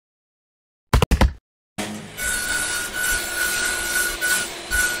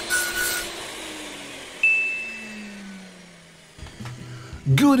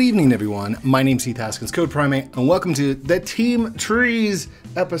Good evening, everyone. My name's Heath, Haskins, Code Primate, and welcome to the Team Trees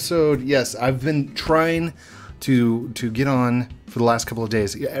episode. Yes, I've been trying to get on for the last couple of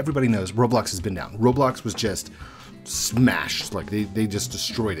days. Everybody knows Roblox has been down. Roblox was just smashed. Like, they just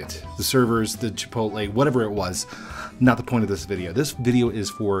destroyed it. The servers, the Chipotle, whatever it was. Not the point of this video. This video is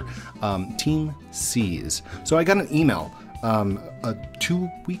for Team C's. So I got an email 2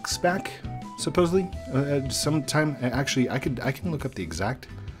 weeks back, supposedly, sometime. Actually, I can look up the exact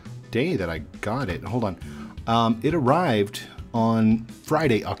day that I got it. Hold on. It arrived on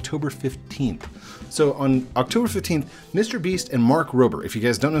Friday, October 15th. So on October 15th, Mr. Beast and Mark Rober, if you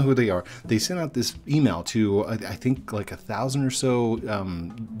guys don't know who they are, they sent out this email to, I think, like 1,000 or so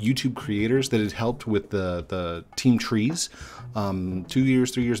YouTube creators that had helped with the Team Trees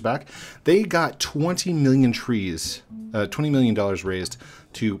 3 years back. They got 20 million trees, $20 million raised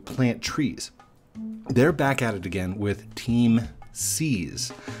to plant trees. They're back at it again with Team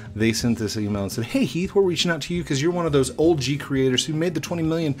C's. They sent this email and said, "Hey Heath, we're reaching out to you because you're one of those old G creators who made the 20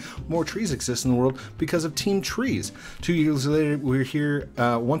 million more trees exist in the world because of Team Trees. 2 years later, we're here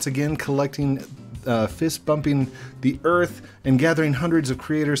once again collecting, fist bumping the earth and gathering hundreds of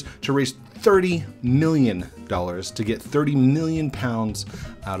creators to raise $30 million to get 30 million pounds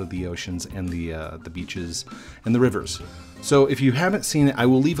out of the oceans and the beaches and the rivers." So if you haven't seen it, I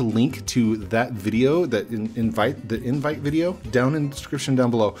will leave a link to that video, that invite video, down in the description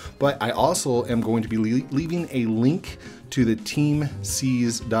down below. But I also am going to be leaving a link to the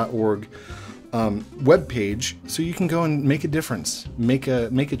teamcs.org webpage, so you can go and make a difference, make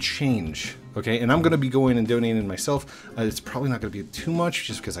a change. Okay, and I'm going to be going and donating myself. It's probably not going to be too much,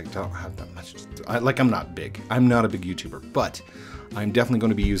 just because I don't have that much. I'm not big. I'm not a big YouTuber, but I'm definitely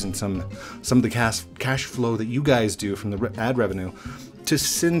going to be using some of the cash flow that you guys do from the ad revenue to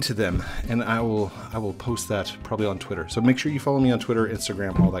send to them, and I will post that probably on Twitter. So make sure you follow me on Twitter,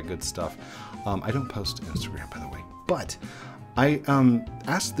 Instagram, all that good stuff. I don't post Instagram, by the way, but I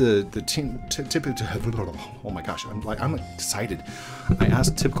asked the team oh my gosh, I'm excited. I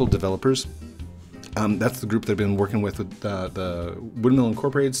asked Typical Developers. That's the group that I've been working with the Windmill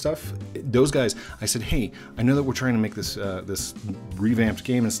Incorporated stuff. Those guys, I said, "Hey, I know that we're trying to make this this revamped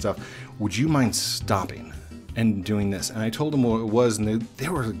game and stuff. Would you mind stopping and doing this?" And I told them what it was, and they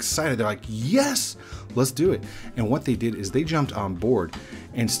were excited. They're like, "Yes, let's do it." And what they did is they jumped on board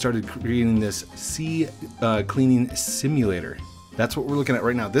and started creating this sea cleaning simulator. That's what we're looking at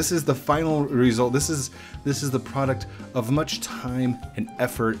right now. This is the final result. This is the product of much time and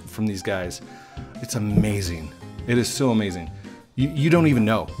effort from these guys. It's amazing. It is so amazing. You don't even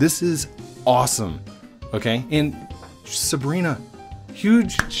know. This is awesome. Okay, and Sabrina,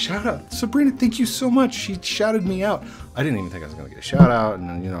 huge shout out. Sabrina, thank you so much. She shouted me out. I didn't even think I was gonna get a shout out. And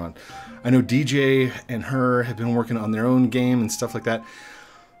then, you know, I know DJ and her have been working on their own game and stuff like that.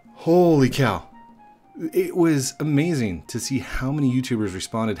 Holy cow. It was amazing to see how many YouTubers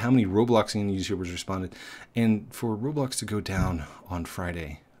responded, how many Robloxian YouTubers responded, and for Roblox to go down on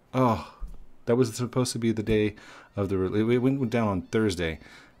Friday. Oh, that was supposed to be the day of the release. It went down on Thursday,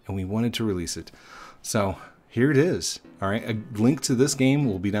 and we wanted to release it. So here it is. All right, a link to this game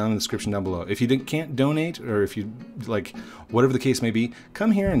will be down in the description down below. If you can't donate, or if you like, whatever the case may be,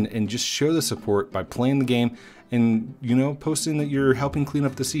 come here and just show the support by playing the game, and, you know, posting that you're helping clean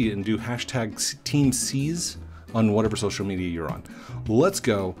up the sea, and do hashtag Team C's on whatever social media you're on. Let's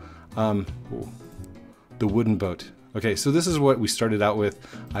go. The wooden boat. Okay, so this is what we started out with.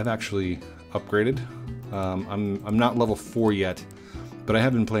 I've actually upgraded. I'm not level 4 yet, but I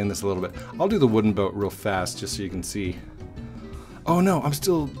have been playing this a little bit. I'll do the wooden boat real fast just so you can see. Oh no, I'm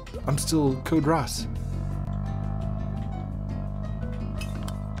still Code Ross.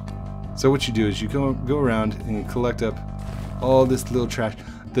 So what you do is you go around and you collect up all this little trash.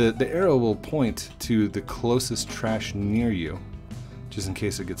 The arrow will point to the closest trash near you, just in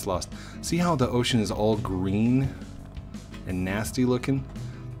case it gets lost. See how the ocean is all green and nasty looking?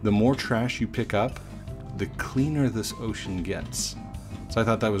 The more trash you pick up, the cleaner this ocean gets. So I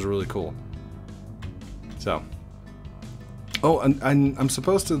thought that was really cool. So, oh, and I'm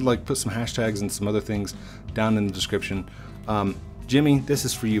supposed to like put some hashtags and some other things down in the description. Jimmy, this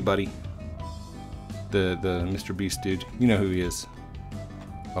is for you, buddy. The Mr. Beast dude. You know who he is.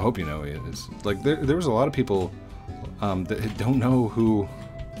 I hope you know who he is. Like, there was a lot of people that don't know who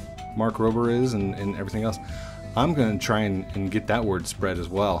Mark Rober is and everything else. I'm going to try and get that word spread as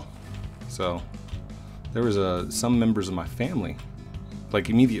well. So there was some members of my family, like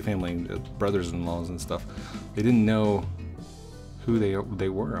immediate family, brothers-in-laws and stuff, they didn't know who they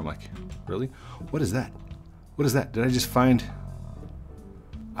were. I'm like, really? What is that? What is that? Did I just find...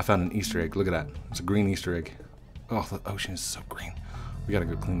 I found an Easter egg. Look at that. It's a green Easter egg. Oh, the ocean is so green. We gotta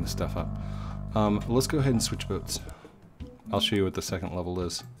go clean this stuff up. Let's go ahead and switch boats. I'll show you what the second level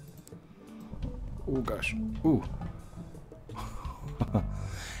is. Oh gosh. Ooh.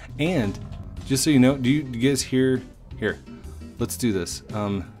 And just so you know, do you guys hear? Here, let's do this.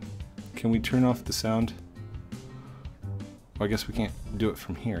 Can we turn off the sound? Well, I guess we can't do it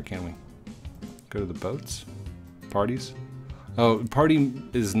from here, can we? Go to the boats, parties. Oh, party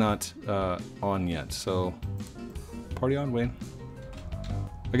is not on yet, so party on, Wayne.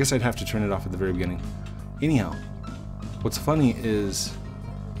 I guess I'd have to turn it off at the very beginning. Anyhow, what's funny is,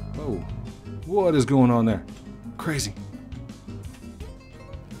 whoa, what is going on there? Crazy.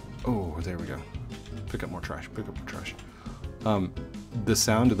 Oh, there we go. Pick up more trash, pick up more trash. The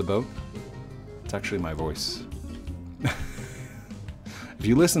sound of the boat, it's actually my voice. If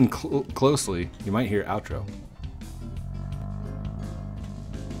you listen closely, you might hear outro.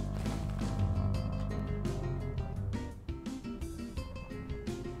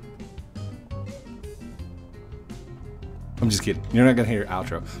 I'm just kidding. You're not gonna hear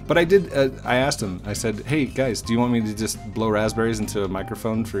outro. But I did. I asked him. I said, "Hey guys, do you want me to just blow raspberries into a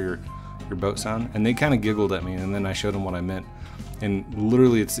microphone for your boat sound?" And they kind of giggled at me. And then I showed them what I meant. And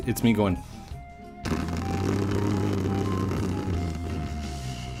literally, it's me going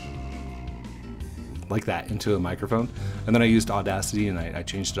like that into a microphone. And then I used Audacity and I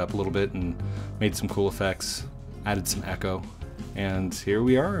changed it up a little bit and made some cool effects, added some echo, and here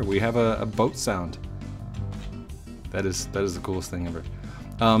we are. We have a boat sound. That is the coolest thing ever.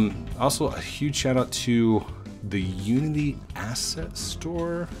 Also, a huge shout out to the Unity Asset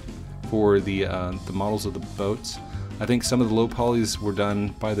Store for the models of the boats. I think some of the low polys were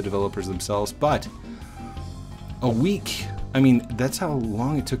done by the developers themselves, but a week. I mean, that's how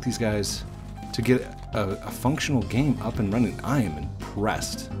long it took these guys to get a functional game up and running. I am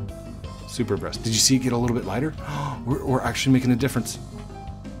impressed. Super impressed. Did you see it get a little bit lighter? We're actually making a difference.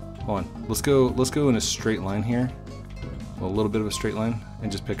 Hold on. Let's go in a straight line here. A little bit of a straight line,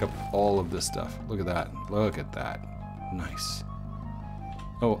 and just pick up all of this stuff. Look at that. Look at that. Nice.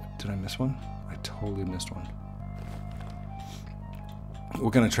 Oh, did I miss one? I totally missed one.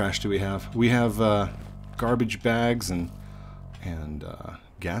 What kind of trash do we have? We have garbage bags and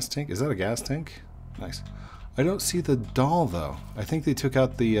gas tank. Is that a gas tank? Nice. I don't see the doll though. I think they took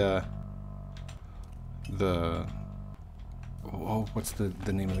out the oh, what's the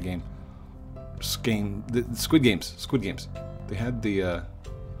name of the game? The Squid Games. Squid Games. They had the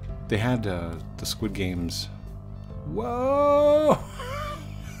Squid Games. Whoa!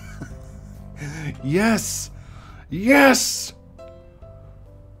 Yes! Yes!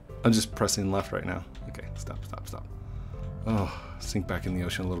 I'm just pressing left right now. Okay, stop. Oh, sink back in the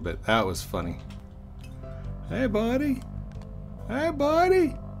ocean a little bit. That was funny. Hey, buddy. Hey,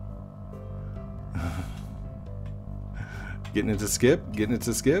 buddy. Getting it to skip.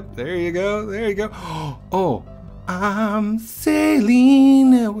 There you go. Oh, I'm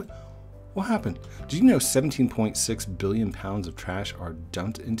sailing. What happened? Did you know 17.6 billion pounds of trash are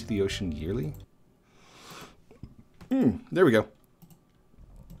dumped into the ocean yearly? There we go.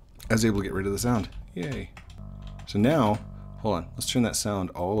 I was able to get rid of the sound. Yay. So now, hold on. Let's turn that sound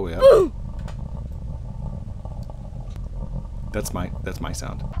all the way up. That's my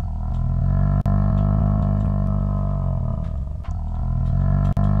sound.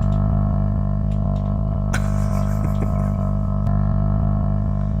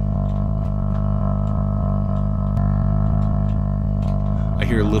 I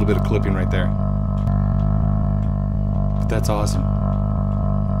hear a little bit of clipping right there. But that's awesome.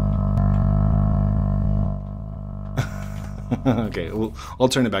 Okay, I'll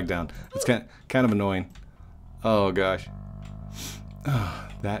turn it back down. It's kind of annoying. Oh gosh. Oh,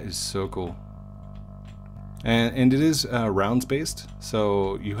 that is so cool. And it is rounds based,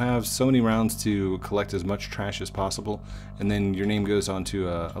 so you have so many rounds to collect as much trash as possible, and then your name goes onto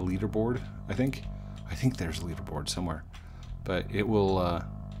a leaderboard. I think there's a leaderboard somewhere, but it will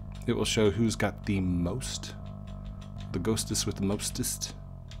show who's got the most, the ghostest with the mostest.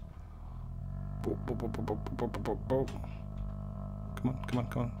 Come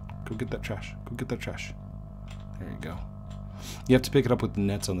on. Go get that trash. There you go. You have to pick it up with the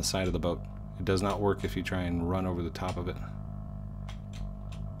nets on the side of the boat. It does not work if you try and run over the top of it.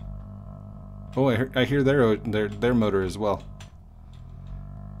 Oh, I hear their motor as well.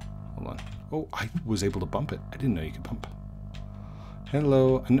 Hold on. Oh, I was able to bump it. I didn't know you could bump.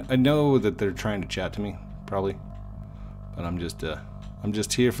 Hello. I know that they're trying to chat to me, probably, but I'm just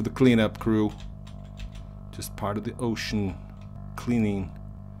here for the cleanup crew. Just part of the ocean cleaning.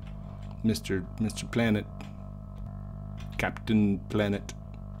 Mr. Planet. Captain Planet.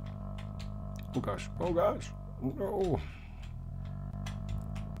 Oh gosh. Oh no.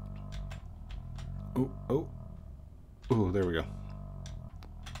 Oh, there we go.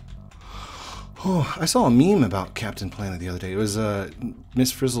 Oh, I saw a meme about Captain Planet the other day. It was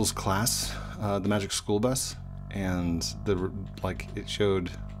Miss Frizzle's class, the Magic School Bus, and it showed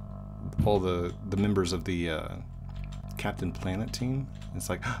all the members of the Captain Planet team. It's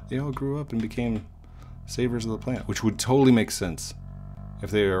like they all grew up and became savers of the planet, which would totally make sense if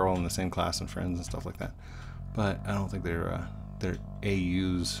they are all in the same class and friends and stuff like that. But I don't think they're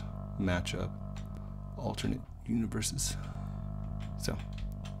AU's matchup, alternate universes. So,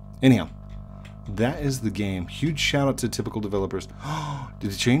 anyhow. That is the game. Huge shout out to typical developers. Oh,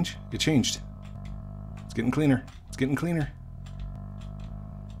 did it change? It changed. It's getting cleaner. It's getting cleaner.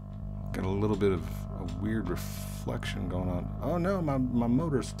 Got a little bit of a weird reflection going on. Oh no, my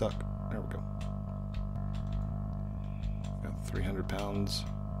motor's stuck. There we go. Got 300 pounds.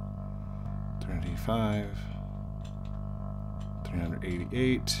 385.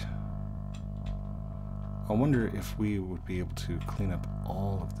 388. I wonder if we would be able to clean up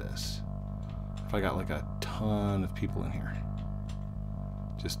all of this. If I got like a ton of people in here,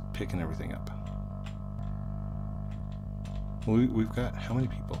 just picking everything up. We've got how many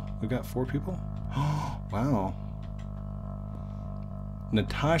people? We've got 4 people? Oh, wow.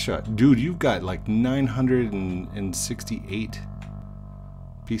 Natasha, dude, you've got like 968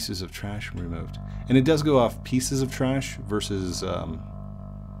 pieces of trash removed. And it does go off pieces of trash versus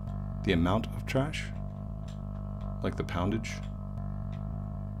the amount of trash, like the poundage.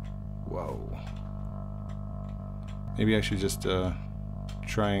 Whoa. Maybe I should just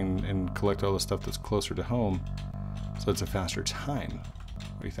try and collect all the stuff that's closer to home so it's a faster time.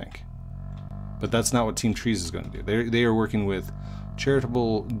 What do you think? But that's not what Team Trees is going to do. They are working with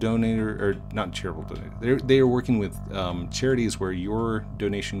charitable donator, or not charitable donator. They are working with charities where your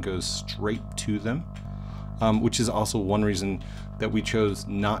donation goes straight to them, which is also one reason that we chose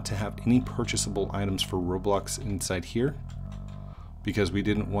not to have any purchasable items for Roblox inside here, because we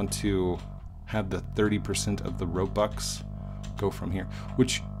didn't want to have the 30% of the Robux go from here,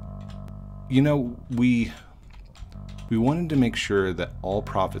 which, you know, we wanted to make sure that all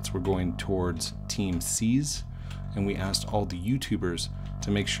profits were going towards Team C's, and we asked all the YouTubers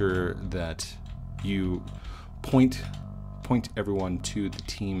to make sure that you point everyone to the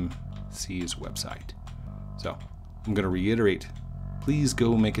Team C's website. So I'm going to reiterate, please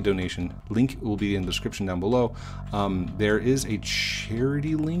go make a donation. Link will be in the description down below. There is a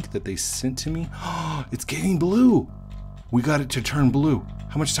charity link that they sent to me. Oh, it's getting blue. We got it to turn blue.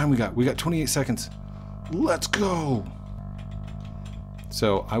 How much time we got? We got 28 seconds. Let's go.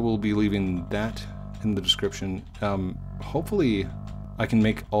 So I will be leaving that in the description. Hopefully I can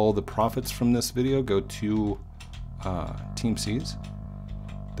make all the profits from this video go to Team C's.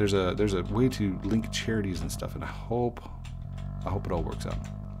 There's a way to link charities and stuff, and I hope it all works out.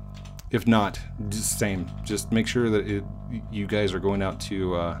 If not, just make sure that you guys are going out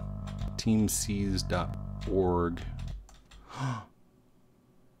to teamcs.org.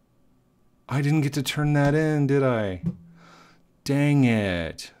 I didn't get to turn that in, did I? Dang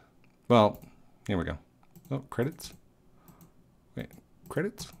it. Well, here we go. Oh, credits? Wait,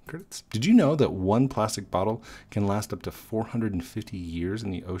 credits? Did you know that one plastic bottle can last up to 450 years in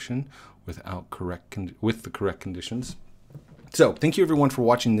the ocean with the correct conditions? So, thank you everyone for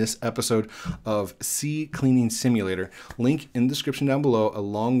watching this episode of Sea Cleaning Simulator. Link in the description down below,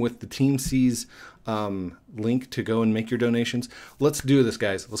 along with the Team C's link to go and make your donations. Let's do this,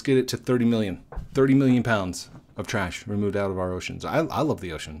 guys. Let's get it to 30 million pounds of trash removed out of our oceans. I love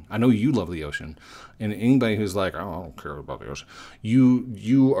the ocean. I know you love the ocean. And anybody who's like, oh, I don't care about the ocean,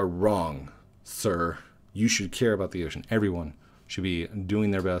 you are wrong, sir. You should care about the ocean. Everyone should be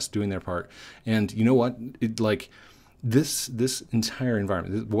doing their best, doing their part. And you know what? This entire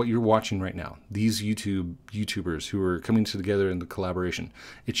environment, what you're watching right now, these YouTubers who are coming together in the collaboration,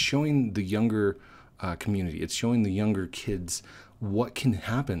 it's showing the younger community, it's showing the younger kids what can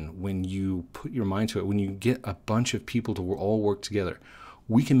happen when you put your mind to it, when you get a bunch of people to all work together.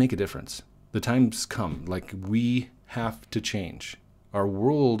 We can make a difference. The time's come. Like, we have to change. Our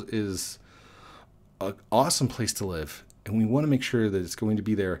world is an awesome place to live, and we want to make sure that it's going to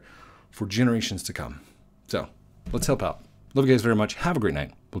be there for generations to come. So, let's help out. Love you guys very much. Have a great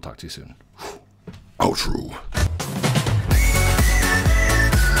night. We'll talk to you soon. Oh, true.